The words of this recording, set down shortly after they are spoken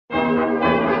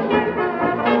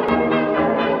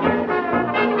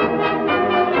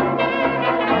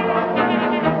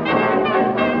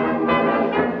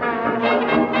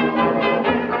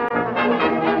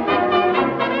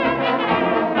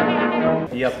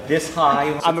Up this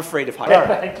high. I'm afraid of height.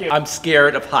 Thank you. I'm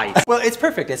scared of height. Well, it's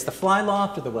perfect. It's the Fly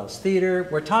Loft of the Wells Theater.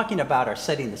 We're talking about our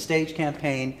Setting the Stage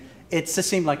campaign. It just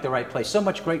seemed like the right place. So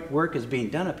much great work is being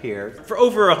done up here. For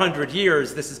over 100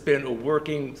 years, this has been a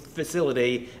working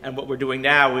facility, and what we're doing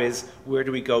now is, where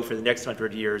do we go for the next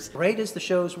 100 years? Great as the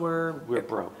shows were. We're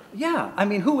broke. Yeah, I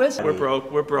mean, who isn't? We're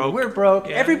broke. We're broke. We're broke.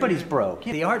 Yeah. Everybody's broke.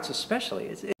 The arts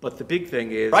especially. But the big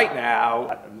thing is, Right now,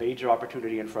 a major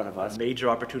opportunity in front of us. major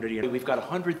opportunity. We've got a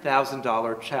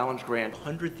 $100,000 challenge grant.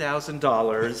 $100,000.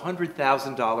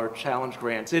 $100,000 challenge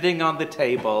grant sitting on the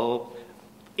table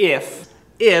if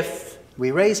we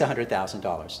raise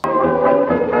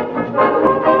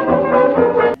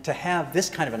 $100,000. To have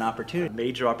this kind of an opportunity,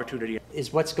 major opportunity,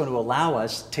 is what's going to allow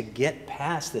us to get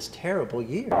past this terrible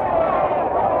year.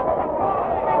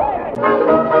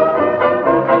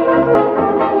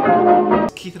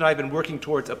 Keith and I have been working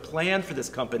towards a plan for this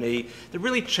company that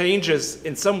really changes,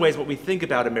 in some ways, what we think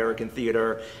about American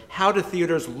theater. How do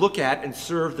theaters look at and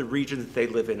serve the regions that they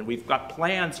live in? And we've got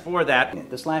plans for that.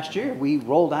 This last year, we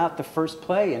rolled out the first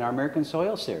play in our American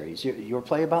Soil series, your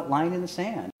play about Line in the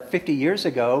Sand. 50 years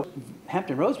ago,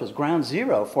 Hampton Roads was ground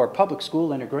zero for public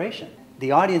school integration.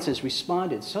 The audiences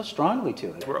responded so strongly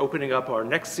to it. We're opening up our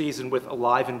next season with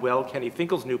Alive and Well, Kenny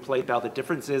Finkel's new play about the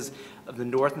differences of the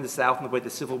North and the South and the way the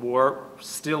Civil War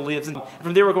still lives. And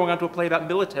from there, we're going on to a play about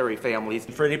military families.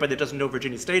 For anybody that doesn't know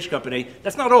Virginia Stage Company,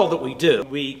 that's not all that we do.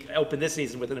 We open this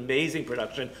season with an amazing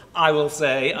production, I will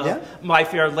say, My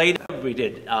Fair Lady. We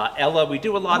did Ella. We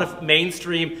do a lot of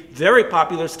mainstream, very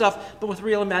popular stuff, but with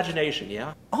real imagination,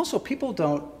 yeah? Also, a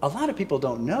lot of people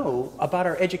don't know about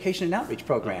our education and outreach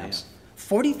programs.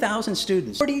 40,000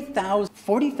 students,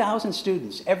 40,000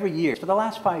 students every year for the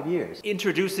last 5 years.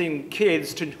 Introducing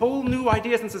kids to whole new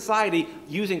ideas in society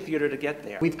using theater to get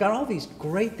there. We've got all these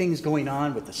great things going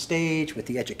on with the stage, with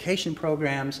the education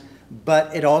programs,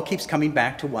 but it all keeps coming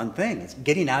back to one thing. It's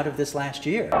getting out of this last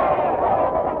year.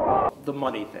 The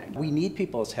money thing. We need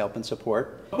people's help and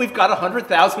support. We've got a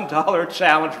 $100,000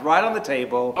 challenge right on the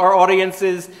table. Our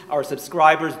audiences, our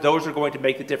subscribers, those are going to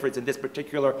make the difference in this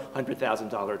particular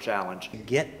 $100,000 challenge.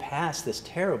 Get past this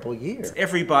terrible year.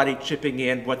 Everybody chipping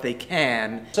in what they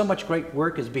can. So much great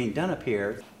work is being done up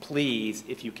here. Please,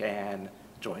 if you can,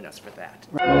 join us for that.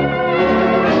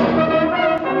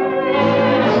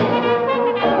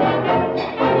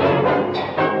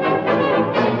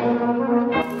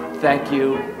 Thank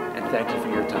you. Thank you for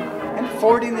your time. And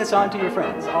forwarding this on to your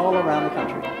friends all around the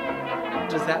country.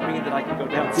 Does that mean that I can go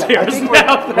downstairs I think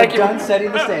now? we're done setting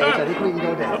the stage. I think we can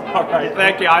go down. All right,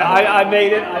 thank you. I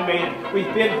made it. I made it.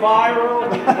 We've been viral.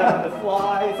 We've been on the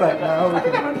flies. But no, I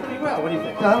think that went pretty well. What do you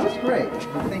think? No, it was great.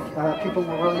 I think people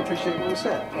will really appreciate what we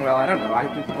said. Well, I don't know. I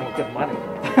think people will give money.